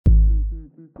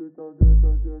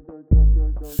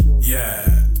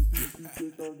Yeah.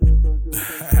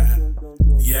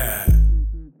 Yeah.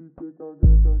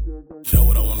 Show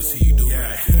what I wanna see you do,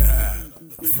 yeah.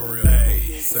 For real. Hey,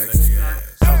 sexy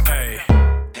ass. Okay.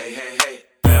 Hey, hey, hey.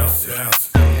 Bounce it, bounce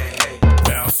it. Hey, hey, hey.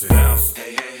 Bounce it, bounce it.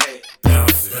 Hey, hey, hey.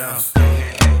 Bounce it, bounce it. Hey,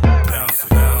 hey, hey. Bounce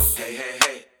it, bounce it. Hey, hey,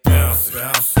 hey. Bounce it,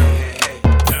 bounce it. Hey, hey, hey.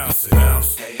 Bounce it,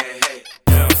 bounce it. Hey, hey, hey.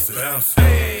 Bounce it, bounce it.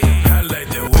 Hey, I like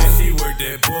the way she work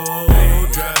that pole.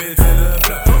 Drop it to the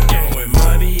floor. Throwing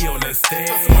money on the stage.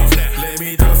 Let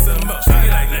me throw some more. I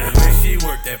like the way she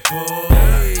work that pole.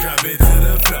 Drop it to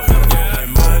the floor.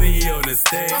 Throwing money on the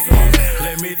stage.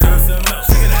 Let me throw some more.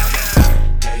 Check it out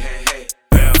now. Hey, hey, hey.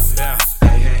 Bounce it, bounce it.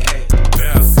 Hey, hey, hey.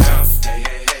 Bounce it, bounce it. Hey,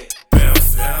 hey, hey.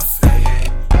 Bounce it, bounce it. Hey, hey.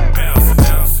 Bounce it,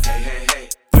 bounce it. Hey, hey, hey.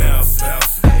 Bounce it,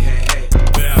 bounce it. Hey, hey, hey.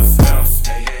 Bounce it, bounce it.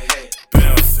 Hey, hey, hey.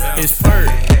 Bounce it, bounce it. It's Perc.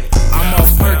 I'm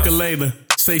off percolator.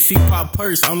 Say she pop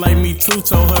Percs. I'm like me too.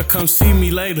 Told her come see me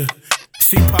later.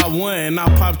 She pop one and I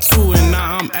pop two and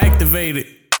now I'm activated.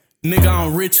 Nigga,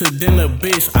 I'm richer than a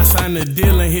bitch. I signed a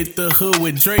deal and hit the hood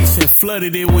with Drakes and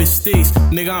flooded it with sticks.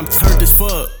 Nigga, I'm turned as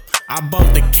fuck. I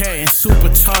bought the cat and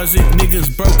supercharged it.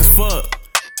 Niggas broke as fuck.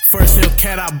 First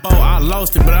Hellcat I bought, I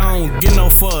lost it, but I don't get no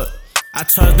fuck. I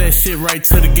charged that shit right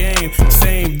to the game.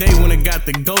 Same day when it got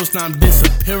the ghost, now I'm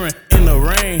disappearing in the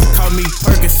rain. Call me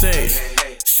Percocets.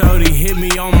 Shorty hit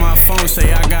me on my phone,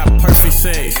 say I got perfect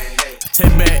sex.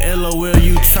 Take back LOL,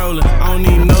 you trolling. I don't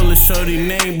even know the shorty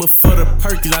name, but for the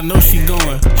Perkins, I know she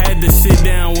going. Had to sit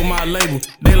down with my label.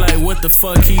 They like, what the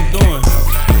fuck he doing?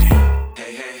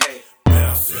 Hey, hey, hey.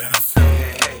 Bounce it, bounce it.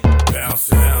 Hey, hey, hey.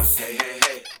 Bounce it, bounce it. Hey, hey,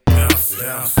 hey. Bounce it,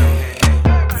 bounce it. Hey, hey,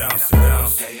 hey. Bounce it,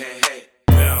 bounce it. Hey, hey, hey.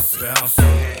 Bounce it, bounce it.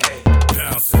 Hey, hey, hey.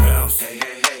 Bounce it, bounce it. Hey,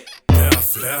 hey, hey.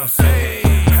 Bounce it, bounce it. Hey,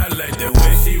 I like the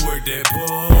way she work that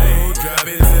pole. Drop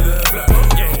it to the floor.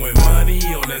 Throwing money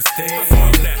on the stage.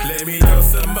 Let me throw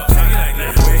some more. I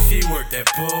like the way she work that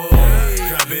pole.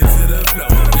 Drop it to the floor.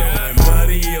 Throwing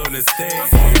money on the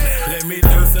stage. Let me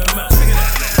throw some more. Check it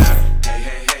out now. Hey,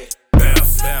 hey, hey.